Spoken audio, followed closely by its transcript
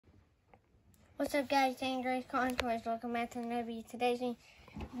What's up, guys? Andre's Contours. Welcome back to another video. Today's video,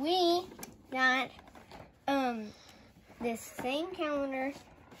 we got this same calendar.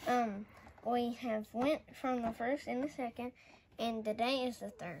 We have went from the 1st and the 2nd, and today is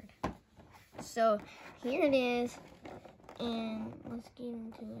the 3rd. So here it is, and let's get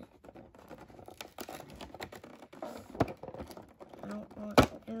into it. I don't want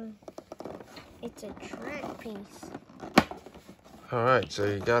to. It's a track piece. All right, so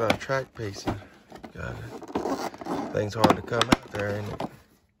you got a track piece. Got it. Thing's hard to come out there, ain't it?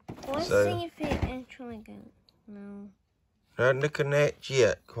 Let's see if it actually goes. No. Nothing to connect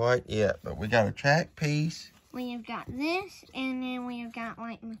yet, quite yet, but we got a track piece. We have got this, and then we have got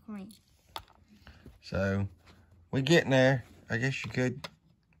Lightning McQueen. So, we getting there. I guess you could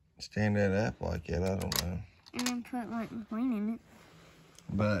stand that up like it, I don't know. And then put Lightning McQueen in it.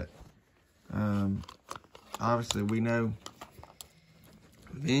 But, obviously we know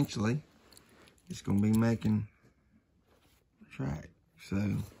eventually it's going to be making a track. So,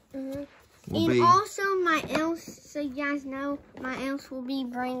 and also my elf, so you guys know, my elf will be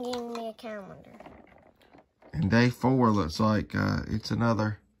bringing me a calendar. And day 4 looks like it's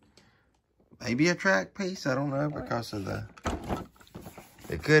another, maybe a track piece. I don't know because of the,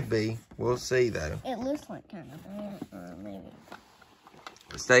 it could be. We'll see though. It looks like kind of, or maybe.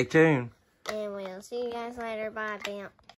 Stay tuned. And we'll see you guys later. Bye, Bam.